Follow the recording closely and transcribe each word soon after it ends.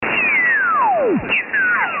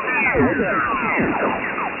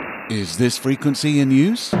Is this frequency in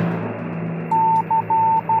use?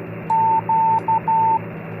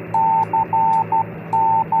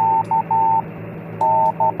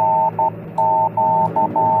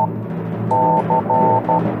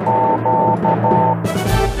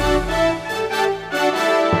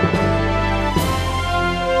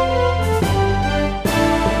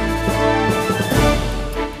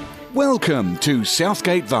 Welcome to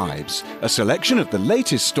Southgate Vibes, a selection of the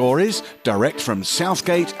latest stories direct from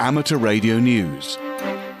Southgate Amateur Radio News.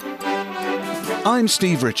 I'm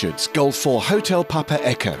Steve Richards, Golf 4 Hotel Papa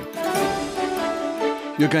Echo.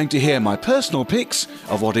 You're going to hear my personal picks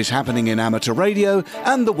of what is happening in amateur radio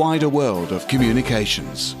and the wider world of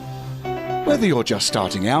communications. Whether you're just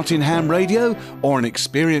starting out in ham radio or an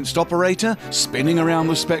experienced operator spinning around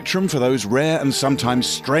the spectrum for those rare and sometimes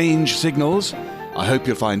strange signals, I hope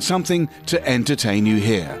you'll find something to entertain you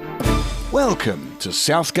here. Welcome to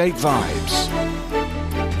Southgate Vibes.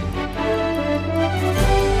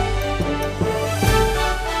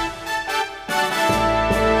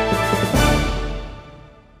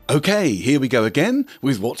 Okay, here we go again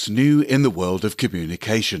with what's new in the world of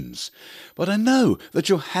communications. But I know that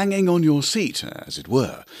you're hanging on your seat, as it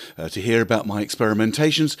were, to hear about my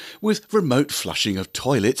experimentations with remote flushing of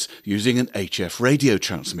toilets using an HF radio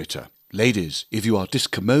transmitter. Ladies, if you are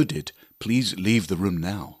discommoded, please leave the room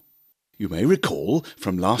now. You may recall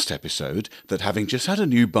from last episode that having just had a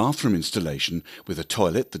new bathroom installation with a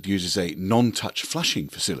toilet that uses a non-touch flushing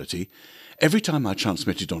facility, every time I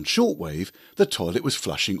transmitted on shortwave, the toilet was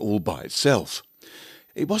flushing all by itself.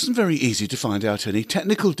 It wasn't very easy to find out any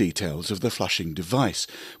technical details of the flushing device,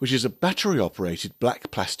 which is a battery-operated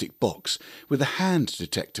black plastic box with a hand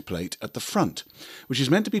detector plate at the front, which is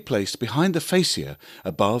meant to be placed behind the fascia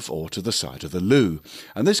above or to the side of the loo,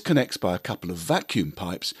 and this connects by a couple of vacuum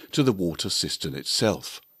pipes to the water cistern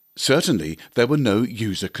itself. Certainly, there were no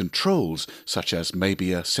user controls, such as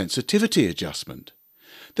maybe a sensitivity adjustment.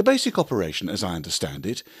 The basic operation, as I understand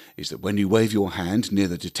it, is that when you wave your hand near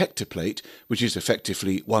the detector plate, which is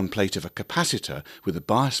effectively one plate of a capacitor with a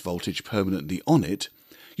bias voltage permanently on it,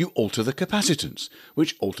 you alter the capacitance,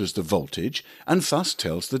 which alters the voltage and thus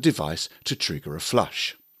tells the device to trigger a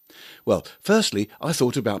flush. Well, firstly, I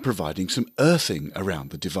thought about providing some earthing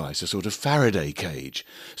around the device, a sort of Faraday cage,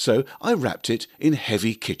 so I wrapped it in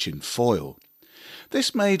heavy kitchen foil.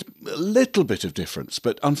 This made a little bit of difference,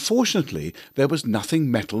 but unfortunately there was nothing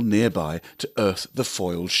metal nearby to earth the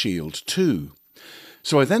foil shield to.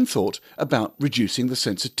 So I then thought about reducing the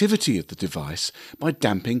sensitivity of the device by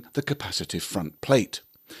damping the capacitive front plate.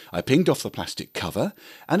 I pinged off the plastic cover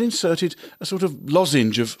and inserted a sort of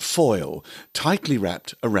lozenge of foil tightly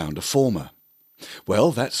wrapped around a former.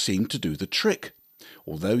 Well, that seemed to do the trick.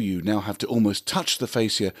 Although you now have to almost touch the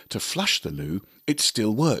fascia to flush the loo, it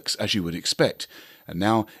still works as you would expect, and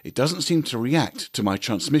now it doesn't seem to react to my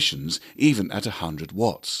transmissions even at 100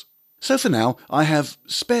 watts. So for now, I have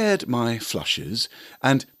spared my flushes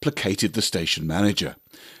and placated the station manager.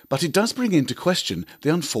 But it does bring into question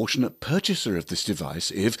the unfortunate purchaser of this device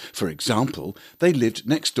if, for example, they lived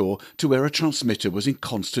next door to where a transmitter was in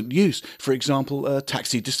constant use, for example, a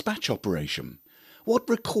taxi dispatch operation. What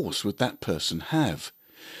recourse would that person have?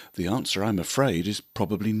 The answer, I'm afraid, is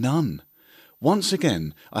probably none. Once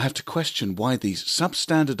again, I have to question why these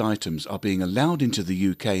substandard items are being allowed into the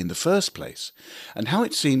UK in the first place, and how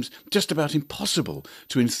it seems just about impossible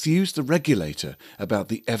to enthuse the regulator about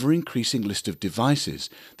the ever-increasing list of devices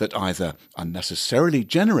that either unnecessarily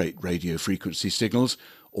generate radio frequency signals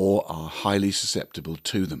or are highly susceptible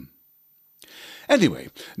to them. Anyway,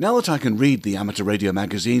 now that I can read the amateur radio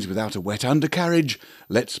magazines without a wet undercarriage,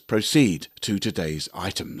 let's proceed to today's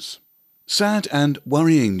items. Sad and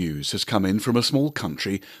worrying news has come in from a small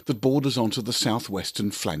country that borders onto the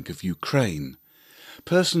southwestern flank of Ukraine.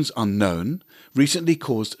 Persons unknown recently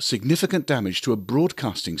caused significant damage to a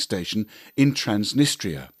broadcasting station in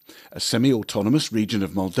Transnistria, a semi-autonomous region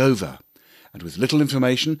of Moldova, and with little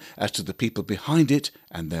information as to the people behind it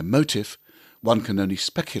and their motive, one can only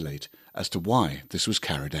speculate as to why this was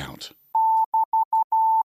carried out.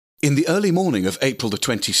 In the early morning of April the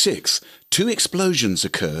 26th, 2 explosions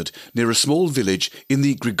occurred near a small village in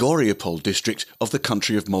the Grigoriopol district of the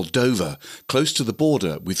country of Moldova, close to the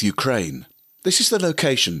border with Ukraine. This is the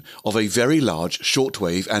location of a very large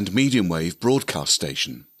shortwave and medium-wave broadcast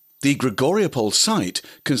station. The Grigoriopol site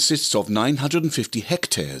consists of 950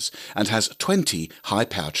 hectares and has 20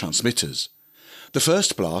 high-power transmitters. The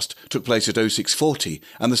first blast took place at 0640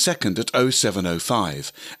 and the second at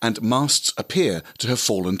 0705, and masts appear to have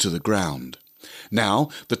fallen to the ground. Now,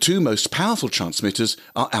 the two most powerful transmitters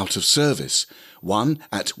are out of service, one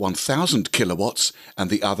at 1000 kilowatts and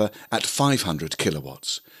the other at 500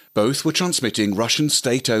 kilowatts. Both were transmitting Russian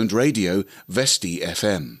state-owned radio Vesti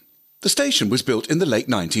FM. The station was built in the late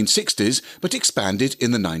 1960s but expanded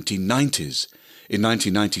in the 1990s. In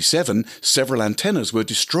 1997, several antennas were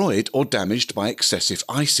destroyed or damaged by excessive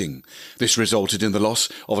icing. This resulted in the loss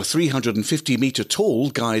of a 350-metre tall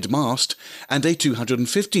guide mast and a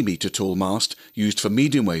 250-metre tall mast used for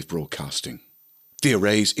medium-wave broadcasting. The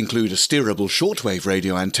arrays include a steerable shortwave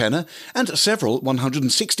radio antenna and several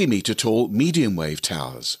 160-metre tall medium-wave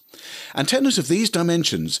towers. Antennas of these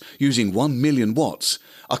dimensions, using 1 million watts,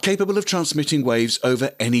 are capable of transmitting waves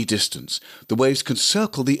over any distance. The waves can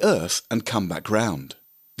circle the Earth and come back round.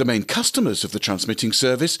 The main customers of the transmitting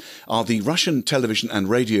service are the Russian Television and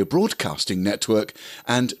Radio Broadcasting Network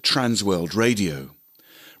and Transworld Radio.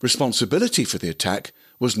 Responsibility for the attack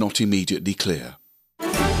was not immediately clear.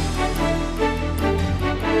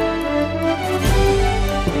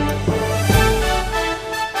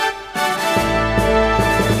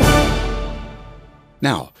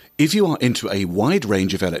 Now, if you are into a wide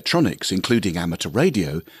range of electronics, including amateur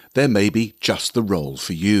radio, there may be just the role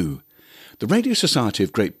for you. The Radio Society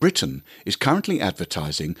of Great Britain is currently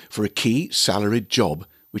advertising for a key salaried job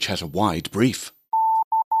which has a wide brief.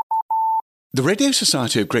 The Radio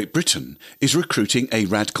Society of Great Britain is recruiting a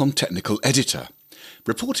Radcom technical editor.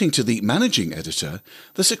 Reporting to the managing editor,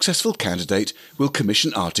 the successful candidate will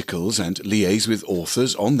commission articles and liaise with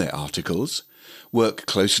authors on their articles, work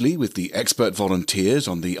closely with the expert volunteers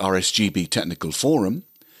on the RSGB Technical Forum,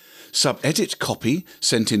 sub-edit copy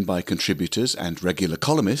sent in by contributors and regular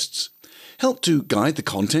columnists, help to guide the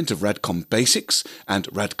content of Radcom Basics and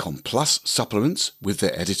Radcom Plus supplements with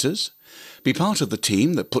their editors, be part of the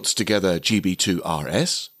team that puts together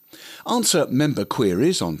GB2RS, answer member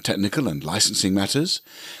queries on technical and licensing matters,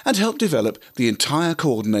 and help develop the entire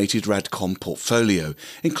coordinated Radcom portfolio,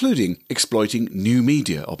 including exploiting new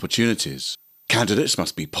media opportunities. Candidates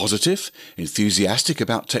must be positive, enthusiastic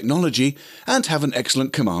about technology, and have an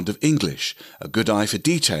excellent command of English, a good eye for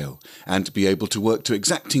detail, and be able to work to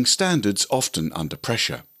exacting standards often under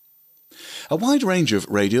pressure. A wide range of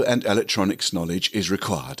radio and electronics knowledge is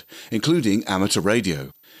required, including amateur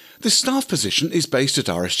radio. This staff position is based at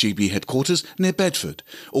RSGB headquarters near Bedford,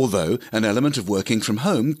 although an element of working from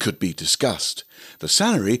home could be discussed. The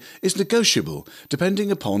salary is negotiable, depending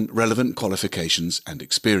upon relevant qualifications and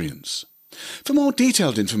experience. For more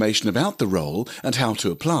detailed information about the role and how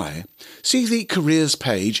to apply, see the Careers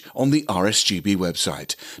page on the RSGB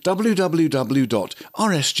website,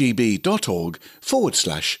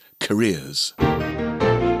 www.rsgb.org/careers.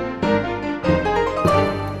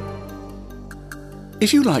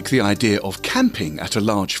 If you like the idea of camping at a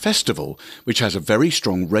large festival, which has a very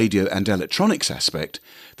strong radio and electronics aspect,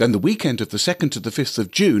 then the weekend of the 2nd to the 5th of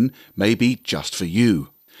June may be just for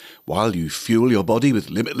you. While you fuel your body with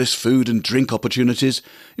limitless food and drink opportunities,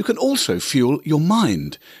 you can also fuel your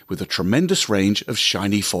mind with a tremendous range of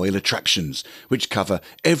shiny foil attractions, which cover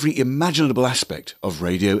every imaginable aspect of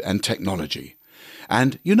radio and technology.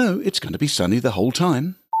 And you know it's going to be sunny the whole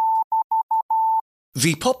time.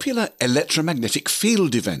 The popular electromagnetic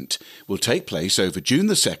field event will take place over June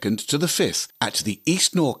the 2nd to the 5th at the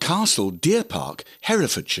Eastnor Castle Deer Park,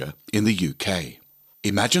 Herefordshire in the UK.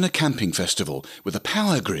 Imagine a camping festival with a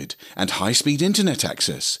power grid and high-speed internet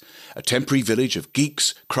access, a temporary village of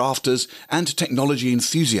geeks, crafters and technology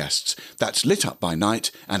enthusiasts that's lit up by night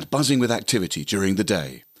and buzzing with activity during the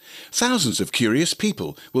day. Thousands of curious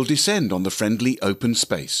people will descend on the friendly open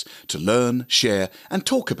space to learn, share and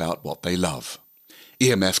talk about what they love.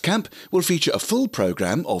 EMF Camp will feature a full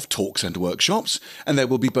programme of talks and workshops, and there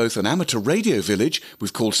will be both an amateur radio village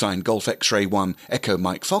with callsign Golf X-Ray 1 Echo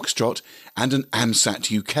Mike Foxtrot and an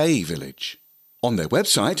AMSAT UK village. On their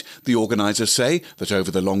website, the organisers say that over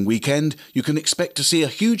the long weekend you can expect to see a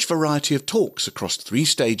huge variety of talks across 3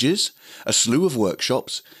 stages, a slew of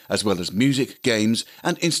workshops, as well as music, games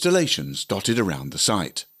and installations dotted around the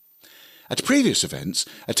site. At previous events,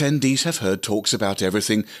 attendees have heard talks about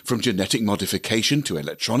everything from genetic modification to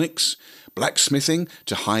electronics, blacksmithing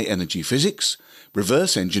to high-energy physics,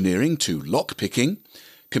 reverse engineering to lock-picking,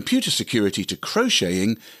 computer security to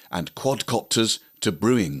crocheting, and quadcopters to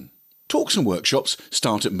brewing. Talks and workshops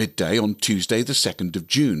start at midday on Tuesday the 2nd of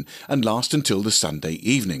June and last until the Sunday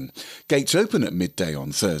evening. Gates open at midday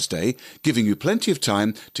on Thursday, giving you plenty of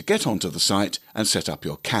time to get onto the site and set up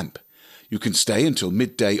your camp. You can stay until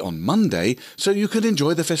midday on Monday so you can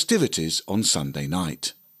enjoy the festivities on Sunday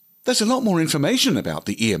night. There's a lot more information about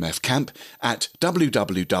the EMF Camp at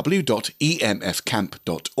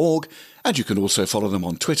www.emfcamp.org, and you can also follow them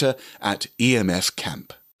on Twitter at EMF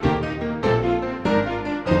Camp.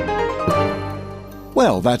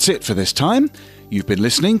 Well, that's it for this time. You've been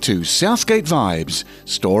listening to Southgate Vibes,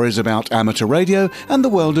 stories about amateur radio and the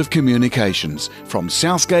world of communications from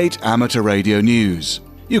Southgate Amateur Radio News.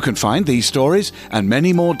 You can find these stories and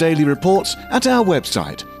many more daily reports at our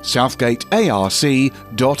website,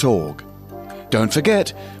 southgatearc.org. Don't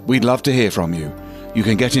forget, we'd love to hear from you. You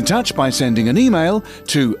can get in touch by sending an email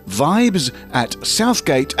to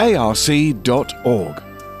vibes@southgatearc.org.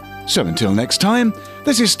 So until next time,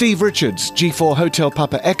 this is Steve Richards, G4 Hotel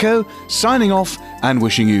Papa Echo, signing off and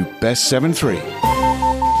wishing you best 7-3.